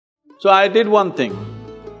So I did one thing,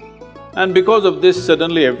 and because of this,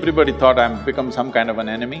 suddenly everybody thought I'm become some kind of an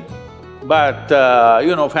enemy. But,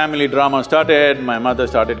 family drama started, my mother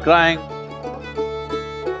started crying.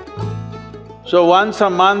 So once a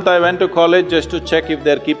month I went to college just to check if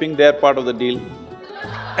they're keeping their part of the deal.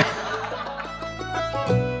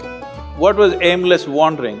 What was aimless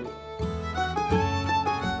wandering,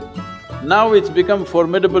 now it's become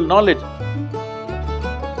formidable knowledge.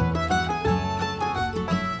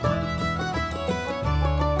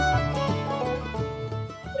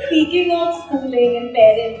 Speaking of schooling and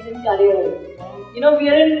parents and careers,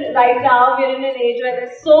 right now we're in an age where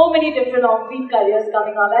there's so many different offbeat careers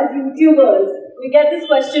coming up. As YouTubers, we get this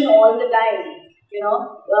question all the time.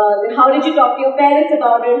 How did you talk to your parents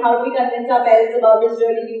about it? How do we convince our parents about this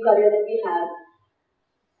really new career that we have?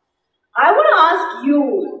 I want to ask you,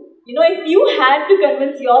 if you had to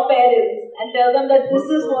convince your parents and tell them that this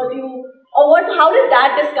is what you… how did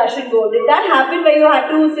that discussion go? Did that happen where you had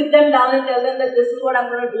to sit them down and tell them that this is what I'm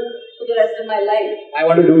going to do for the rest of my life? I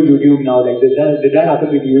want to do YouTube now. Like, did that happen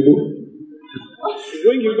with you too?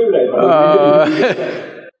 You're doing YouTube right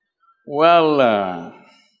now.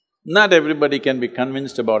 Not everybody can be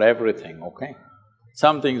convinced about everything, okay?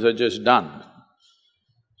 Some things are just done.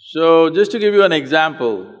 So, just to give you an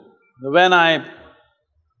example, when I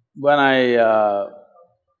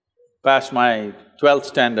passed my 12th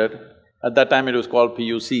standard, at that time it was called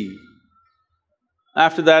PUC.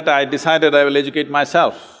 After that, I decided I will educate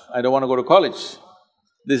myself. I don't want to go to college.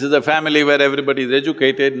 This is a family where everybody is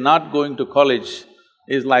educated. Not going to college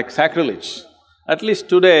is like sacrilege. At least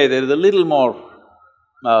today, there is a little more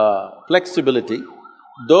flexibility.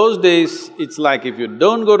 Those days, it's like if you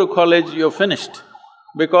don't go to college, you're finished.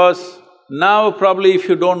 Because now probably if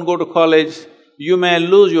you don't go to college, you may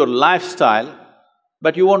lose your lifestyle,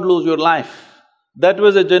 but you won't lose your life. That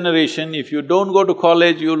was a generation, if you don't go to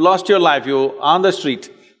college, you lost your life, you're on the street,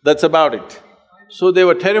 that's about it. So they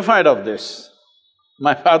were terrified of this.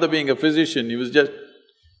 My father being a physician, he was just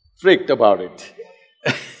freaked about it.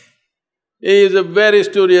 He is a very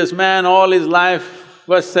studious man, all his life,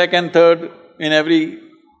 first, second, third in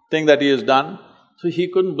everything that he has done. So he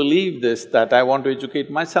couldn't believe this, that I want to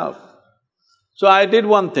educate myself. So I did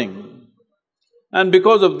one thing, and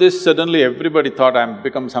because of this, suddenly everybody thought I'm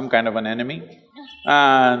become some kind of an enemy.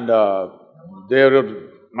 And they were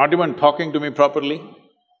not even talking to me properly.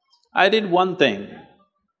 I did one thing.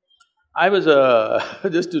 I was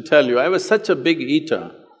just to tell you, I was such a big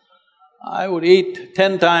eater. I would eat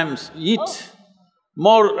 10 times,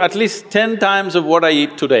 at least 10 times of what I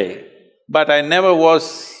eat today. But I never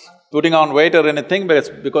was putting on weight or anything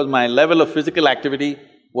because my level of physical activity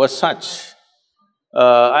was such.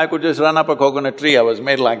 I could just run up a coconut tree, I was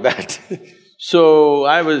made like that. So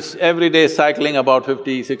I was every day cycling about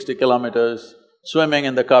 50, 60 kilometers, swimming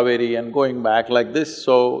in the Kaveri and going back like this,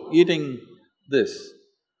 so eating this.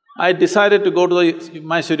 I decided to go to the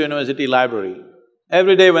Mysore University library.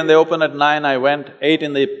 Every day when they open at 9, I went, 8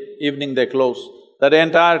 in the evening they close. That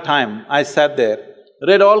entire time I sat there,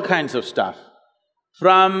 read all kinds of stuff.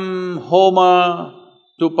 From Homer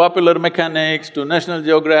to popular mechanics, to National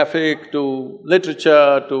Geographic, to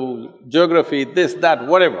literature, to geography, this, that,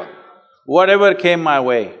 whatever. Whatever came my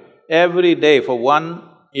way, every day for 1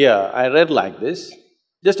 year I read like this,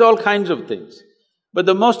 just all kinds of things. But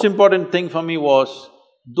the most important thing for me was,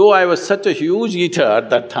 though I was such a huge eater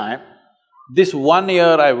at that time, this 1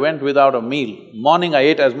 year I went without a meal. Morning I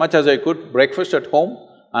ate as much as I could, breakfast at home,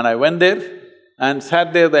 and I went there and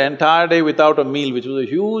sat there the entire day without a meal, which was a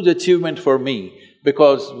huge achievement for me,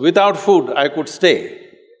 because without food I could stay.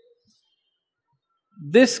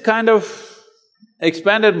 This kind of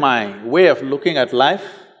expanded my way of looking at life,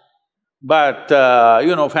 but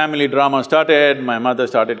family drama started, my mother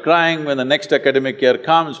started crying. When the next academic year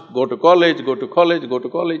comes, go to college, go to college, go to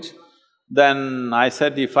college. Then I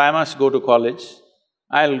said, if I must go to college,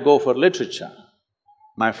 I'll go for literature.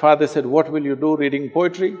 My father said, what will you do reading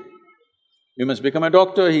poetry? You must become a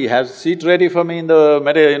doctor. He has seat ready for me in the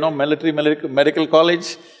medical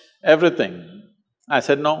college, everything. I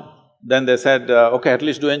said, no. Then they said, okay, at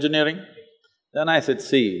least do engineering. Then I said,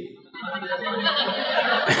 see,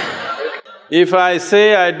 if I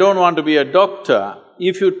say I don't want to be a doctor,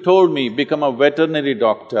 if you told me become a veterinary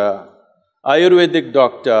doctor, Ayurvedic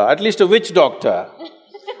doctor, at least a witch doctor,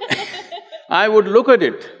 I would look at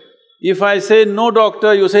it. If I say no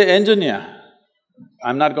doctor, you say engineer,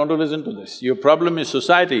 I'm not going to listen to this. Your problem is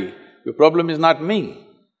society, your problem is not me.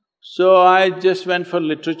 So I just went for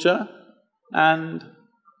literature, and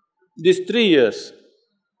these 3 years,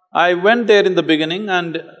 I went there in the beginning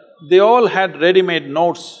and they all had ready-made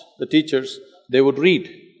notes, the teachers, they would read.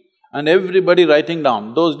 and everybody writing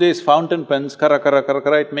down. Those days fountain pens, kara kara kara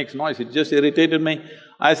kara, it makes noise, it just irritated me.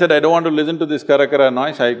 I said, I don't want to listen to this kara kara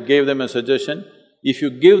noise. I gave them a suggestion. If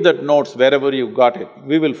you give that notes wherever you got it,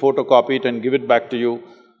 we will photocopy it and give it back to you.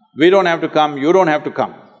 We don't have to come, you don't have to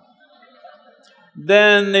come.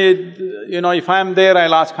 Then if I'm there,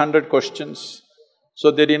 I'll ask 100 questions.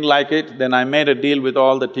 So they didn't like it, then I made a deal with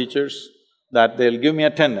all the teachers that they'll give me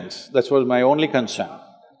attendance. That was my only concern.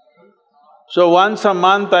 So once a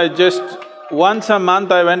month I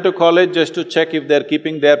went to college just to check if they're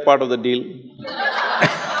keeping their part of the deal.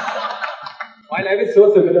 My life is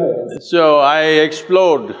so similar. So I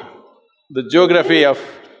explored the geography of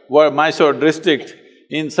Mysore district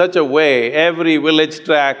in such a way, every village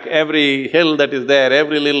track, every hill that is there,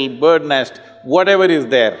 every little bird nest, whatever is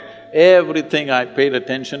there, everything I paid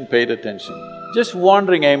attention, just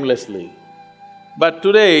wandering aimlessly. But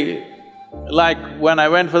today, like when I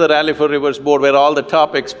went for the Rally for Rivers board where all the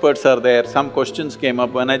top experts are there, some questions came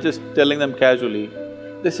up when I just telling them casually,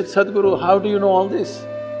 they said, Sadhguru, how do you know all this?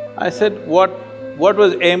 I said, what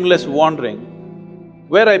was aimless wandering?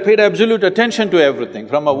 Where I paid absolute attention to everything,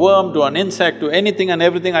 from a worm to an insect to anything and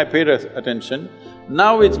everything I paid attention.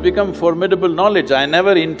 Now it's become formidable knowledge. I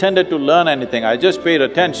never intended to learn anything, I just paid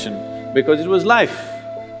attention because it was life.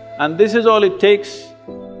 And this is all it takes